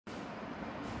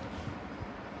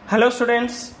Hello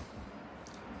students,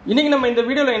 இன்னைக்கு நம்ம இந்த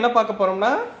வீடியோல என்ன பார்க்க போறோம்னா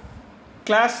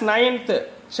class 9th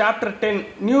chapter 10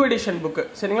 new edition book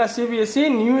சரிங்களா CBSE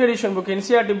new edition book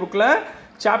NCERT bookல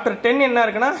chapter 10 என்ன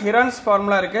இருக்குன்னா herons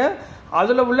formula இருக்கு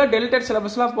அதுல உள்ள deleted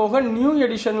syllabusலாம் போக new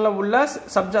editionல உள்ள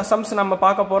sums நம்ம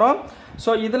பார்க்க போறோம்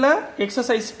சோ இதுல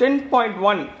exercise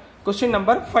 10.1 question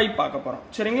number 5 பார்க்க போறோம்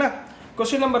சரிங்களா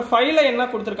question number 5ல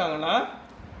என்ன கொடுத்திருக்காங்கன்னா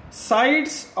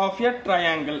sides of a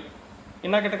triangle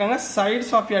என்ன கேட்டிருக்காங்க sides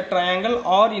of a triangle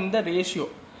are in the ratio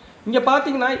இங்க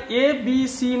பாத்தீங்கன்னா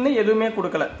ABC ன்னு எதுவுமே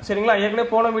கொடுக்கல சரிங்களா ஏற்கனவே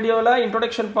போன வீடியோல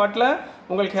இன்ட்ரோடக்ஷன் பார்ட்ல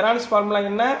உங்களுக்கு ஹெரான்ஸ் ஃபார்முலா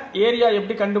என்ன ஏரியா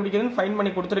எப்படி கண்டுபிடிக்கிறதுன்னு ஃபைண்ட்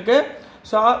பண்ணி கொடுத்திருக்கு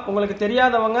சோ உங்களுக்கு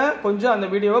தெரியாதவங்க கொஞ்சம் அந்த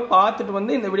வீடியோவை பார்த்துட்டு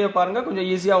வந்து இந்த வீடியோ பாருங்க கொஞ்சம்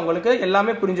ஈஸியா உங்களுக்கு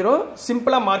எல்லாமே புரிஞ்சிரும்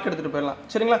சிம்பிளா மார்க் எடுத்துட்டு போயிடலாம்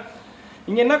சரிங்களா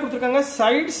இங்க என்ன கொடுத்திருக்காங்க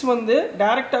சைட்ஸ் வந்து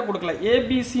டைரக்டா கொடுக்கல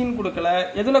ABC ன்னு கொடுக்கல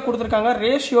எதுல கொடுத்திருக்காங்க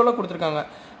ரேஷியோல கொடுத்திருக்காங்க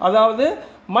அதாவது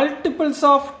multiples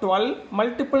of 12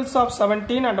 multiples of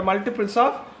 17 and multiples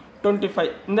of 25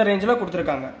 இந்த ரேஞ்சில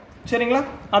கொடுத்திருக்காங்க சரிங்களா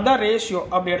அதான் ரேஷியோ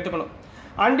அப்படி எடுத்துக்கணும்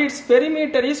and its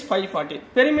perimeter is 540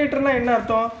 perimeterனா என்ன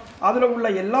அர்த்தம் அதுல உள்ள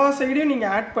எல்லா சைடையும் நீங்க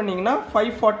ஆட் பண்ணீங்கன்னா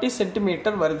 540 cm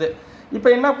வருது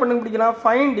இப்போ என்ன கண்டுபிடிக்கலாம்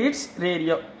find its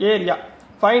area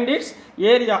find its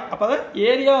area அப்பதான்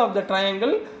area of the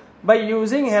triangle by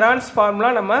using Heron's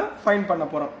formula நம்ம find பண்ண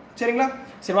போறோம் சரிங்களா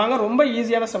சரி வாங்க ரொம்ப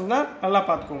ஈஸியான சம் தான் நல்லா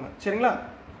பாத்துக்கோங்க சரிங்களா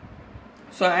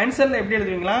சோ ஆன்சர்ல எப்படி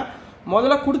எழுதுவீங்களா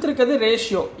முதல்ல கொடுத்திருக்கிறது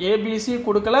ரேஷியோ ABC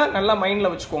கொடுக்கல நல்லா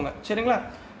மைண்ட்ல வச்சுக்கோங்க சரிங்களா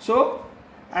so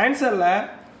ஆன்சர்ல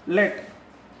let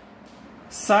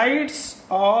sides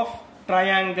of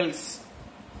triangles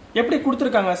எப்படி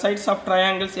கொடுத்திருக்காங்க sides of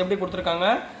triangles எப்படி கொடுத்திருக்காங்க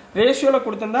ரேஷியோல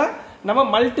கொடுத்திருந்தா நம்ம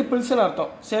மல்டிபிள்ஸ் னு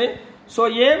அர்த்தம் சரி சோ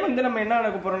A வந்து நம்ம என்ன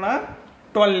எடுக்க போறோம்னா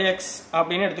 12x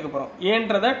அப்படினு எடுத்துக்க போறோம்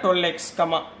Aன்றத 12x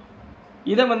கமா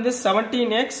இத வந்து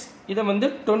 17x இத வந்து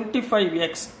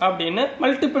 25x அப்படினு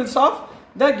multiples of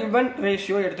the given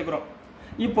ratio எடுத்துக்கிறோம்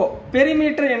இப்போ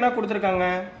பெரிமீட்டர் என்ன கொடுத்திருக்காங்க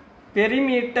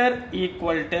பெரிமீட்டர்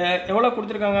ஈக்குவல் டு எவ்வளவு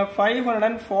கொடுத்திருக்காங்க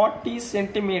 540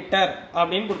 cm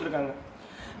அப்படினு கொடுத்திருக்காங்க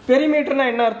பெரிமீட்டர்னா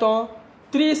என்ன அர்த்தம்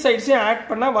 3 சைட்ஸையும் ஆட்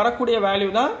பண்ணா வரக்கூடிய வேல்யூ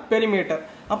தான் பெரிமீட்டர்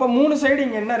அப்ப மூணு சைடு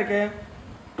இங்க என்ன இருக்கு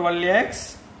 12x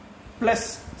plus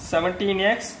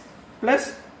 17x plus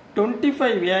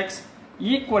 25x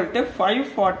equal to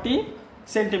 540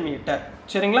 cm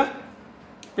சரிங்களா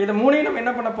இப்போ இந்த மூணையும் நம்ம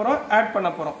என்ன பண்ண போறோம் ஆட் பண்ண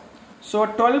போறோம் so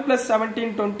 12 plus 17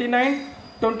 29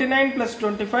 29 plus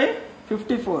 25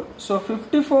 54 so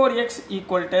 54x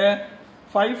equal to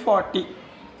 540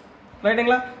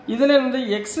 ரைட்டுங்களா இதுல இருந்து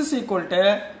x is equal to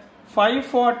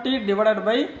 540 divided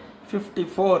by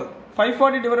 54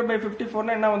 540 divided by 54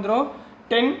 னா என்ன வந்துரும்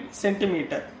 10 cm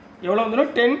எவ்வளவு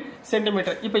வந்துரும் 10 cm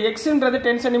இப்போ x ன்றது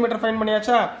 10 cm ஃபைண்ட்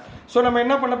பண்ணியாச்சா சோ நம்ம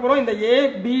என்ன பண்ண போறோம் இந்த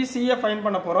ABC ஐ ஃபைண்ட்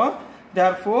பண்ண போறோம்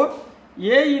therefore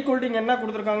A equal to என்ன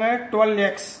கொடுத்திருக்காங்க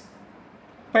 12x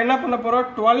இப்போ என்ன பண்ண போறோம்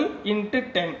 12 into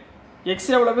 10 x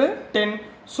எவ்வளவு 10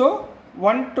 so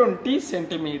 120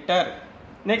 cm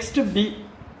next B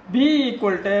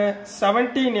equal to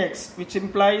 17x which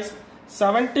implies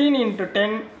 17 into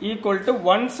 10 equal to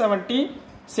 170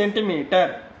 cm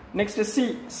next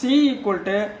C equal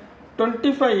to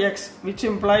 25x which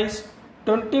implies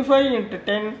 25 into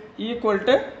 10 equal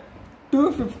to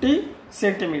 250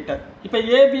 cm இப்போ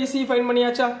ABC find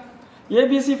பண்ணியாச்சா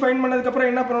ABC find பண்ணதுக்கு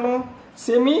அப்புறம் என்ன பண்ணனும்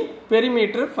செமி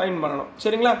பெரிமீட்டர் ஃபைண்ட் பண்ணனும்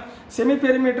சரிங்களா semi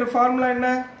perimeter formula என்ன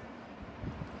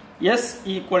S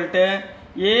equal to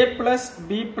A plus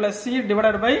B plus C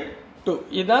divided by 2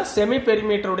 இதான் செமி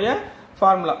பெரிமீட்டர் உடைய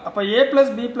ஃபார்முலா அப்ப A plus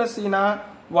B plus C னா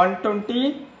 120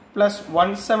 plus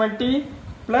 170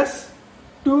 plus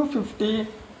 250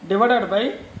 divided by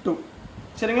 2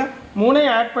 சரிங்களா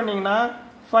மூணையும் ஆட் பண்ணீங்கன்னா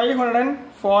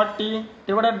 540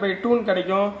 divided by 2 ன்னு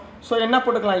கிடைக்கும் சோ என்ன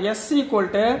போட்டுக்கலாம் S equal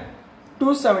to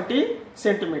 270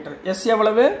 cm S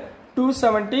எவ்வளவு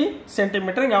 270 cm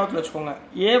ஞாபகத்துல வச்சுக்கோங்க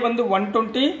A வந்து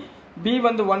 120 B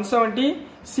வந்து 170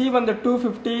 C வந்து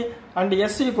 250 and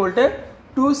S equal to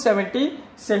 270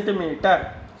 cm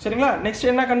சரிங்களா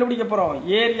நெக்ஸ்ட் என்ன கண்டுபிடிக்க போறோம்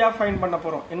ஏரியா ஃபைண்ட் பண்ண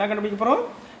போறோம் என்ன கண்டுபிடிக்க போறோம்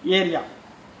ஏரியா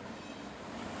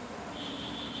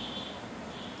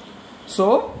சோ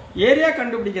ஏரியா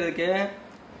கண்டுபிடிக்கிறதுக்கு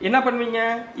என்ன பண்ணுவீங்க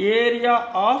area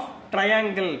of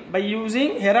triangle by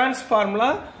using Heron's formula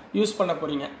use பண்ண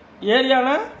போறீங்க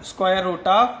ஏரியானா square root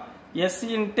of s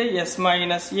into s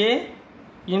minus a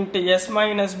into s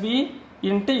minus b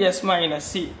into s minus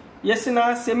c s னா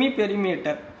semi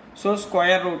perimeter so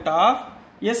square root of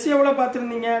s எவ்வளவு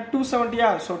பார்த்திருந்தீங்க 270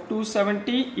 ஆ so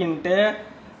 270 into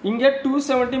இங்க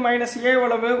 270 minus a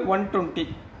எவ்வளவு 120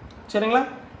 சரிங்களா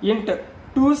into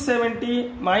 270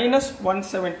 minus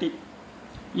 170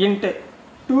 into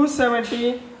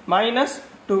 270 minus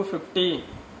 250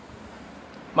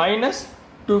 minus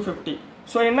 250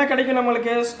 so என்ன கிடைக்கும்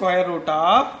நம்மளுக்கு square root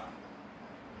of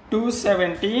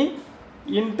 270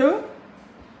 into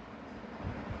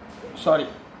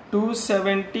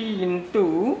 270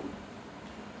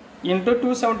 into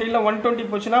 270 ல 120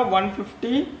 போச்சுனா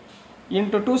 150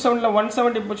 into 270 ல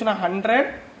 170 போச்சுனா 100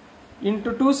 into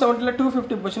 270 ல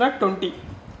 250 போச்சுனா 20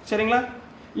 சரிங்களா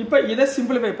இப்போ இத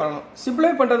சிம்பிளிஃபை பண்ணனும்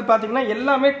சிம்பிளிஃபை பண்றது பாத்தீங்கன்னா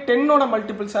எல்லாமே 10 ஓட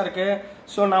மல்டிபிள்ஸா இருக்கு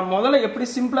சோ நான் முதல்ல எப்படி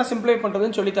சிம்பிளா சிம்பிளிஃபை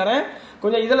பண்றதுன்னு சொல்லி தரேன்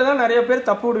கொஞ்சம் இதல தான் நிறைய பேர்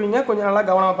தப்பு விடுவீங்க கொஞ்சம் நல்லா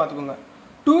கவனமா பாத்துக்கோங்க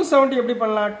 270 எப்படி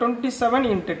பண்ணலாம் 27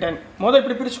 into 10 முதல்ல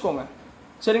இப்படி பிரிச்சுக்கோங்க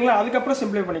சரிங்களா அதுக்கு அப்புறம்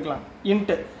சிம்பிளிஃபை பண்ணிக்கலாம்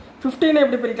into 15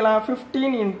 எப்படி பிரிக்கலாம்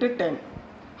 15 into 10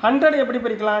 100 எப்படி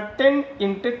பிரிக்கலாம் 10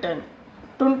 into 10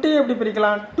 20 எப்படி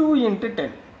பிரிக்கலாம் 2 into 10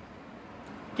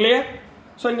 clear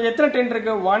சோ இங்க எத்தனை 10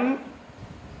 இருக்கு 1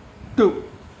 2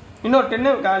 இன்னொரு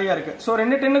 10 காலியா இருக்கு சோ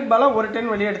ரெண்டு 10 க்கு பதிலா ஒரு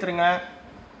 10 வெளிய எடுத்துருங்க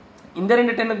இந்த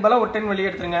ரெண்டு 10 க்கு பதிலா ஒரு 10 வெளிய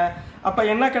எடுத்துருங்க அப்ப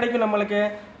என்ன கிடைக்கும் நமக்கு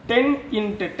 10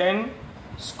 into 10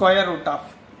 square root of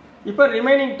இப்போ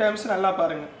ரிமைனிங் டேர்ம்ஸ் நல்லா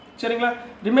பாருங்க சரிங்களா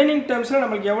ரிமைனிங் டேர்ம்ஸ்ல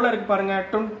நமக்கு எவ்வளவு இருக்கு பாருங்க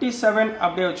 27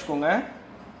 அப்படியே வெச்சுக்கோங்க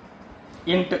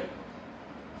into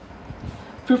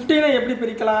 15 ஐ எப்படி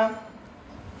பிரிக்கலாம்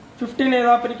 15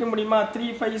 ஏதா பிரிக்க முடியுமா 3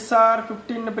 5 ஆர்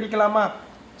 15 னு பிரிக்கலாமா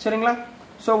சரிங்களா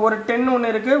சோ ஒரு 10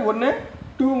 ஒன்னு இருக்கு ஒன்னு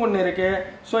 2 ஒன்னு இருக்கு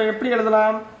சோ எப்படி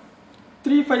எழுதலாம்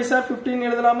 3 5 ஆர் 15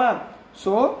 எழுதலாமா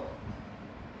சோ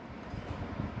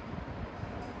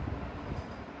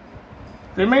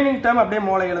remaining term அப்படியே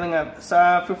மோளை எழுதுங்க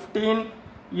 15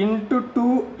 into 2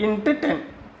 into 10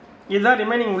 இதுதான்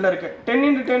ரிமைனிங் உள்ள இருக்கு 10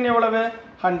 into 10 எவ்வளவு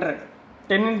 100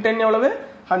 10 into 10 எவ்வளவு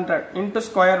 100 into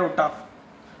square root of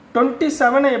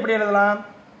 27 ஐ எப்படி எழுதலாம்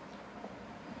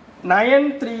 9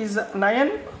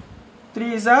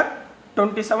 3s are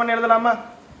 27 எழுதலாமா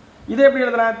இதை எப்படி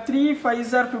எழுதலாம் 3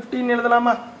 5s are 15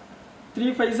 எழுதலாமா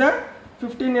 3 5s are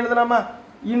 15 எழுதலாமா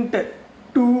into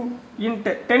 2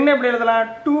 into 10 எப்படி எழுதலாம்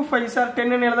 2 5s are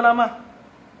 10 னு எழுதலாமா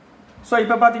சோ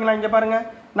இப்போ பாத்தீங்களா இங்க பாருங்க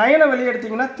 9 வெளிய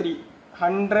எடுத்தீங்கன்னா 3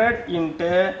 100 into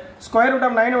ஸ்கொயர் ரூட்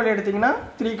ஆஃப் 9 வெளிய எடுத்தீங்கன்னா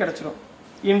 3 கிடைச்சிரும்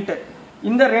into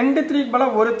இந்த ரெண்டு 3 க்கு பதிலா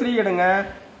ஒரு 3 எடுங்க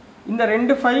இந்த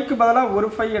ரெண்டு 5 க்கு பதிலா ஒரு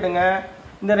 5 எடுங்க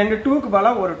இந்த ரெண்டு 2 க்கு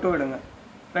பதிலா ஒரு 2 எடுங்க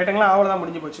ரைட்டுங்களா அவ்வளவுதான்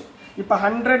முடிஞ்சு போச்சு இப்போ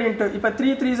 100 into இப்போ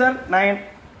 3 3s are 9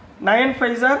 9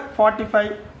 5s are 45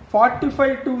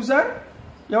 45 2s are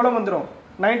எவ்வளவு வந்துரும்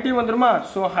 90 வந்துருமா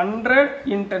so 100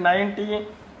 into 90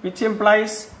 which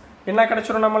implies என்ன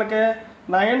கிடைச்சிரும் நமக்கு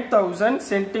 9000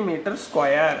 centimeter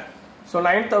square so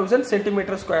 9000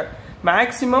 centimeter square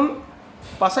maximum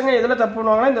பசங்க எதுல தப்பு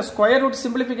பண்ணுவாங்கன்னா இந்த ஸ்கொயர் ரூட்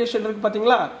சிம்பிளிஃபிகேஷன் இருக்கு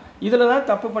பாத்தீங்களா இதுல தான்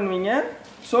தப்பு பண்ணுவீங்க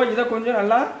சோ இத கொஞ்சம்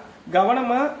நல்லா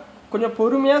கவனமா கொஞ்சம்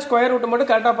பொறுமையா ஸ்கொயர் ரூட் மட்டும்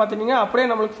கரெக்ட்டா பாத்தீங்க அப்படியே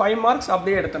நமக்கு 5 மார்க்ஸ்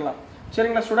அப்படியே எடுத்துடலாம்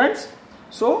சரிங்களா ஸ்டூடண்ட்ஸ்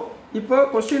சோ இப்போ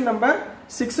क्वेश्चन நம்பர்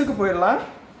 6 க்கு போயிரலாம்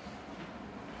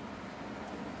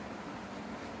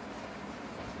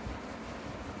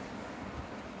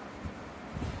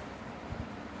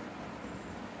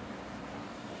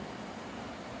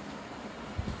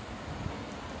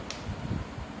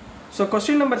So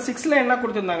question number 6 ல என்ன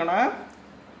கொடுத்திருந்தாங்கன்னா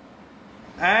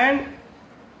an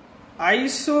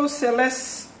isosceles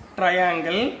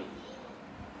triangle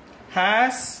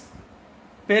has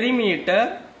perimeter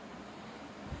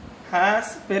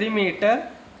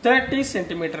 30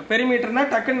 cm perimeter னா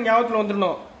டக்குன்னு ஞாபகத்துல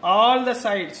வந்துறணும் all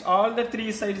the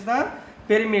three sides தான்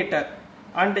perimeter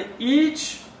and each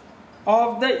of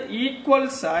the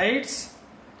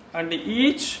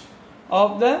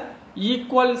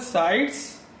equal sides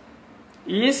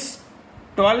is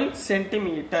 12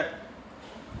 centimeter.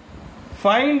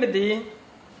 Find the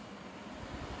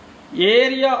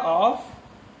area of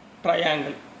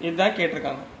triangle. இதுதான்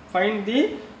கேட்டிருக்காங்க. Find the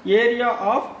area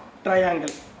of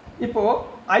triangle. இப்போ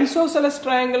isosceles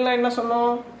triangle னா என்ன சொன்னோம்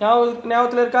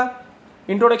ஞாபகத்துல இருக்கா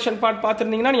introduction part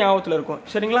பார்த்திருந்தீங்கன்னா ஞாபகத்துல இருக்கும்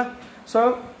சரிங்களா சோ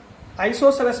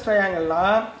isosceles triangle னா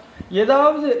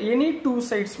ஏதாவது any two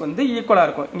sides வந்து ஈக்குவலா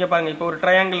இருக்கும் இங்க பாருங்க இப்போ ஒரு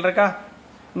triangle இருக்கா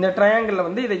இந்த triangle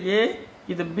வந்து இது A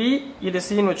இது B இது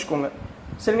C ன்னு வெச்சுக்கோங்க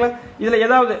சரிங்களா இதுல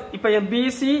ஏதாவது இப்போ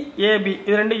BC AB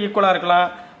இது ரெண்டு ஈக்குவலா இருக்கலாம்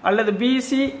அல்லது BC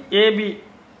AB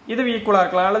இது ஈக்குவலா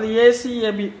இருக்கலாம் அல்லது AC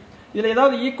AB இதுல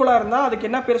ஏதாவது ஈக்குவலா இருந்தா அதுக்கு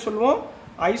என்ன பேர் சொல்லுவோம்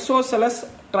isosceles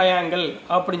triangle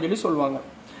அப்படினு சொல்லி சொல்வாங்க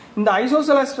இந்த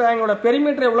isosceles triangle ஓட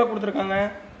பெரிமீட்டர் எவ்வளவு கொடுத்திருக்காங்க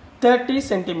 30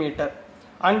 cm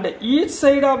and each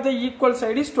side of the equal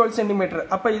side is 12 cm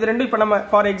அப்ப இது ரெண்டு இப்ப நம்ம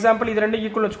ஃபார் எக்ஸாம்பிள் இது ரெண்டு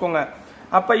ஈக்குவல் வெச்சுக்கோங்க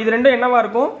அப்ப இது ரெண்டு என்னவா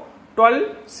இருக்கும் 12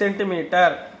 cm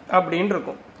அப்படினு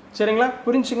இருக்கும் சரிங்களா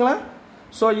புரிஞ்சுங்களா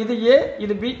சோ இது A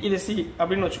இது B இது C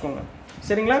அப்படினு வெச்சுக்கோங்க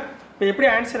சரிங்களா இப்போ எப்படி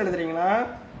ஆன்சர் எழுதுறீங்கன்னா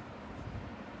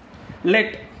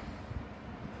let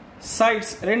sides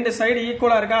ரெண்டு சைடு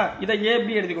ஈக்குவலா இருக்கா இத AB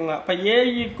எடுத்துக்கோங்க அப்ப A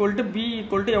equal to B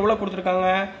equal to எவ்வளவு கொடுத்திருக்காங்க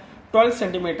 12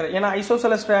 சென்டிமீட்டர். ஏன்னா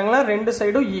ஐசோசெலஸ் ட்ரையாங்கிள் ரெண்டு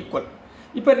சைடும் ஈக்குவல்.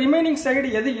 இப்போ ரிமைனிங் சைடு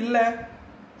எது இல்லை,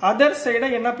 அதர் சைடை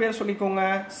என்ன பேர் சொல்லிக்கோங்க,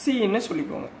 சின்னு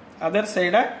சொல்லிக்கோங்க. அதர்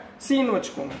சைடை சின்னு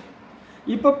வச்சுக்கோங்க.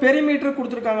 இப்போ பெரிமீட்டர்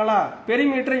கொடுத்துருக்காங்களா,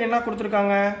 பெரிமீட்டர் என்ன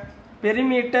கொடுத்துருக்காங்க,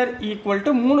 பெரிமீட்டர் ஈக்குவல்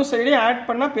டு 3 சைடையும் ஆட்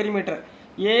பண்ணால் பெரிமீட்டர்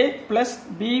ஏ ப்ளஸ்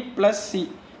பி ப்ளஸ் சி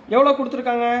எவ்வளோ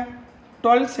கொடுத்துருக்காங்க,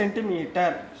 12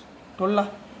 சென்டிமீட்டர்.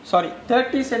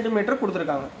 30 சென்டிமீட்டர்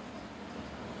கொடுத்துருக்காங்க.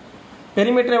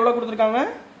 பெரிமீட்டர் எவ்வளோ கொடுத்துருக்காங்க,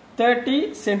 30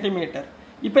 சென்டிமீட்டர்.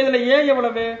 இப்போ இதில் ஏ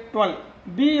எவ்வளவு 12,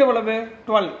 பி எவ்வளவு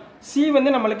 12, சி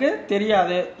வந்து நம்மளுக்கு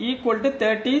தெரியாது. Equal to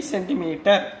 30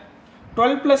 centimetre.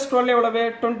 12 + 12 எவ்வளவு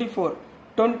 24.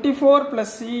 24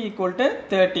 + c equal to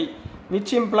 30,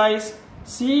 which implies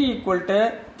c equal to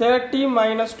 30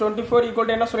 minus 24 equal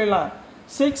to என்ன சொல்லலாம்,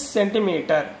 6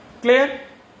 சென்டிமீட்டர். கிளியர்?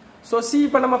 ஸோ சி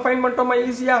இப்போ நம்ம ஃபைண்ட் பண்ணிட்டோமா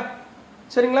ஈஸியா,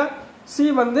 சரிங்களா? சி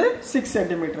வந்து 6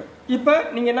 சென்டிமீட்டர். இப்போ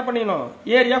நீங்கள் என்ன பண்ணிடணும்,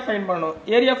 ஏரியா ஃபைண்ட் பண்ணணும்.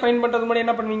 ஏரியா ஃபைண்ட் பண்ணுறது முன்னாடி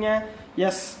என்ன பண்ணுவீங்க,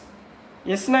 எஸ்.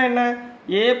 எஸ்னா என்ன,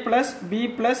 a + b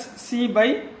 + c /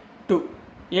 2.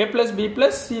 a + b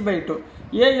 + c / 2.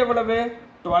 a எவ்வளவு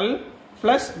 12 +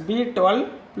 b 12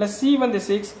 + c வந்து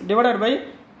 6 divided by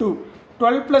 2.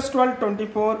 12 + 12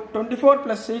 24, 24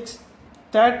 + 6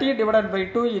 30 divided by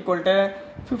 2 equal to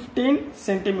 15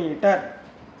 centimeter.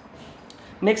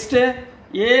 Next,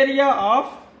 area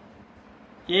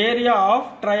of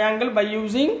triangle by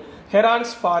using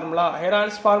Heron's formula.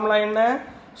 Heron's formula என்ன,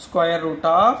 square root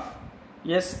of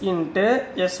s into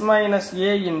s minus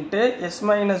a into s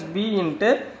minus b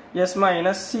into s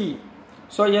minus c.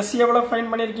 So s எவ்வளோ find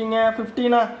பண்ணியிருக்கீங்க,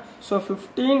 15. So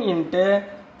 15 into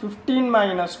 15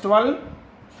 minus 12,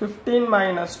 15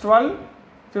 minus 12,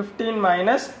 15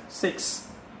 minus 6.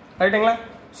 ரைட்டுங்களா?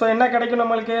 So என்ன கிடைக்கும்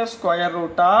நம்மளுக்கு, square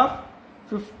root of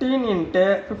 15 into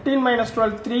 15 minus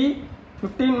 12 3,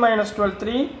 15 minus 12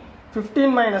 3,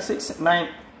 15 minus 6 9.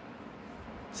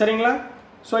 சரிங்களா?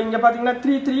 So இங்கே பார்த்தீங்கன்னா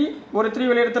 3 3 ஒரு 3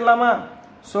 வெளியே எடுத்துடலாமா?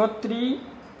 ஸோ 3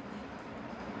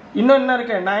 இன்னும் என்ன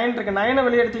இருக்கு, 9 இருக்கு. 9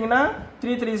 வெளியே எடுத்தீங்கன்னா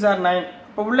 3 3s are 9.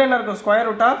 இப்போ உள்ள என்ன இருக்கும், ஸ்கொயர்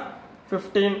ரூட் ஆஃப்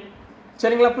 15.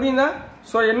 சரிங்களா, புரியுதா?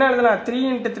 ஸோ என்ன எழுதலாம், 3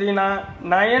 into 3னா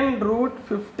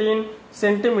 9√15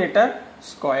 சென்டிமீட்டர்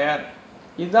ஸ்கொயர்.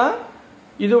 இதுதான்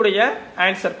இதோடைய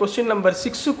ஆன்சர். கொஸ்டின் நம்பர்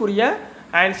 6க்குரிய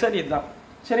ஆன்சர் இதுதான்.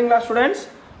 சரிங்களா ஸ்டூடெண்ட்ஸ்,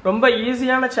 ரொம்ப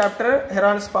ஈஸியான சாப்டர்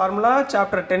ஹெரான்ஸ் ஃபார்முலா.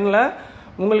 சாப்டர் 10ல்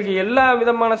உங்களுக்கு எல்லா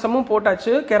விதமான சம்மும்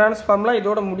போட்டாச்சு. ஹெரான்ஸ் ஃபார்முலா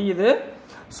இதோட முடியுது.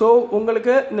 ஸோ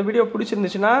உங்களுக்கு இந்த வீடியோ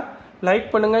பிடிச்சிருந்துச்சுன்னா லைக்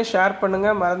பண்ணுங்கள், ஷேர்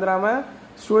பண்ணுங்கள், மறந்துடாமல்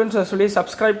ஸ்டூடெண்ட்ஸை சொல்லி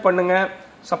சப்ஸ்கிரைப் பண்ணுங்கள்,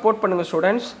 சப்போர்ட் பண்ணுங்கள்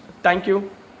ஸ்டூடெண்ட்ஸ். தேங்க்யூ.